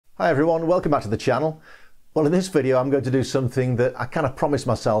Hi everyone, welcome back to the channel. Well, in this video I'm going to do something that I kind of promised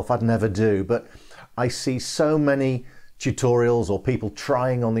myself I'd never do, but I see so many tutorials or people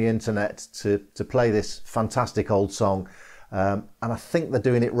trying on the internet to play this fantastic old song, and I think they're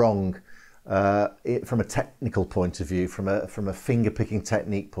doing it wrong from a technical point of view, from a finger picking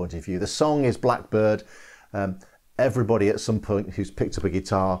technique point of view. The song is Blackbird. Everybody at some point who's picked up a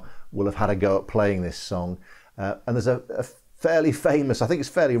guitar will have had a go at playing this song, and there's a fairly famous, I think it's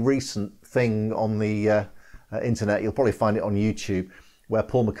fairly recent thing on the internet, you'll probably find it on YouTube, where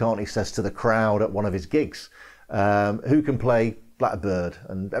Paul McCartney says to the crowd at one of his gigs, who can play Blackbird?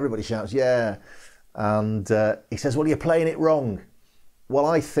 And everybody shouts, yeah. And he says, well, you're playing it wrong. Well,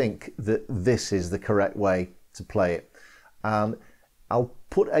 I think that this is the correct way to play it. And I'll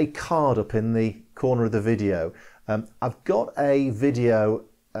put a card up in the corner of the video. I've got a video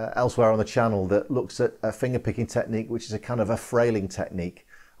elsewhere on the channel that looks at a finger picking technique, which is a kind of a frailing technique.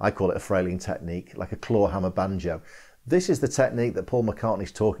 I call it a frailing technique, like a claw hammer banjo. This is the technique that Paul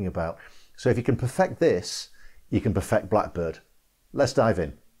McCartney's talking about. So if you can perfect this, you can perfect Blackbird. Let's dive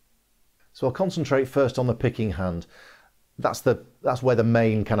in. So I'll concentrate first on the picking hand. That's where the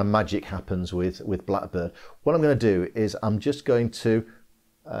main kind of magic happens with Blackbird. What I'm going to do is I'm just going to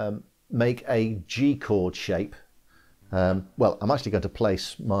make a G chord shape. Well, I'm actually going to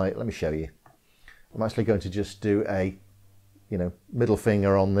place let me show you. I'm actually going to just do a, middle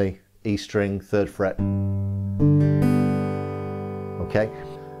finger on the E string, 3rd fret. Okay.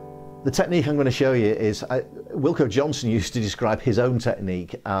 The technique I'm going to show you is, Wilko Johnson used to describe his own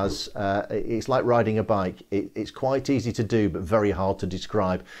technique as, it's like riding a bike. It's quite easy to do, but very hard to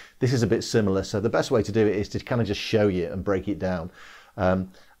describe. This is a bit similar. So the best way to do it is to kind of just show you and break it down.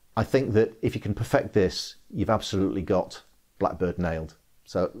 I think that if you can perfect this, you've absolutely got Blackbird nailed.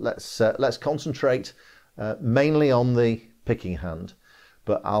 So let's concentrate mainly on the picking hand,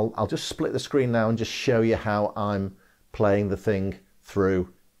 but I'll just split the screen now and just show you how I'm playing the thing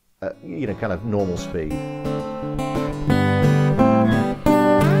through, kind of normal speed.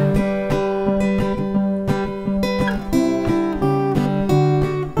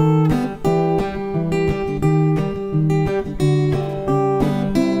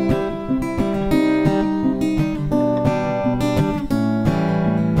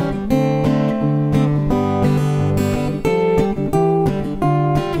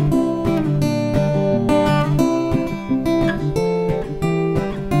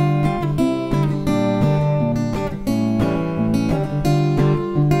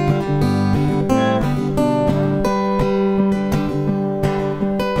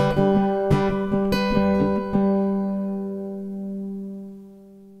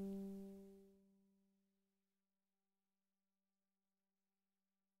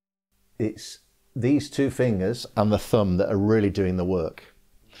 It's these two fingers and the thumb that are really doing the work.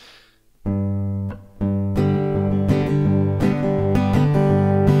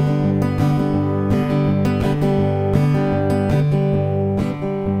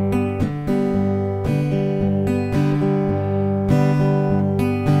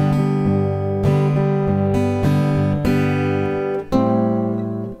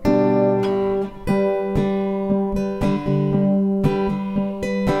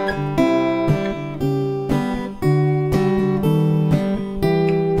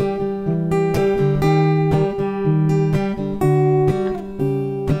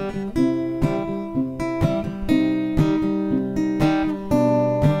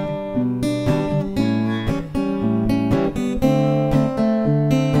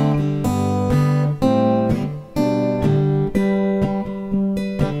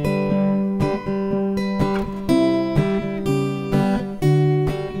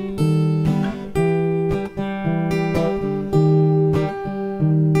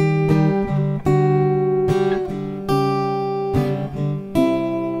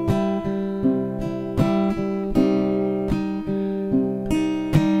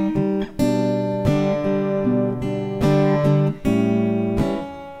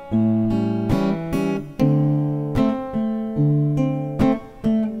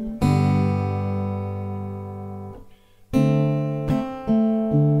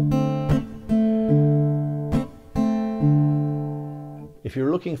 If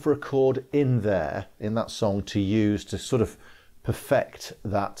you're looking for a chord in there, in that song to use to sort of perfect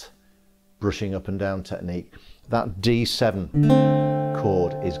that brushing up and down technique, that D7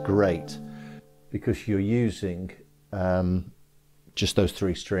 chord is great because you're using just those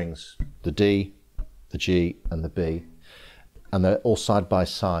 3 strings, the D, the G and the B, and they're all side by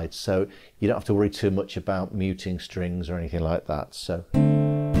side, so you don't have to worry too much about muting strings or anything like that. So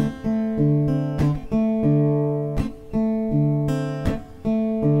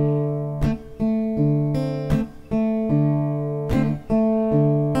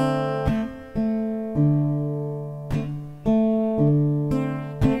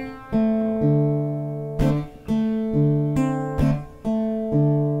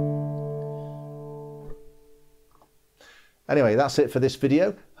Anyway, that's it for this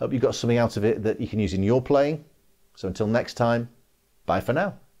video. Hope you got something out of it that you can use in your playing. So until next time, bye for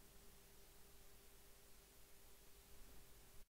now.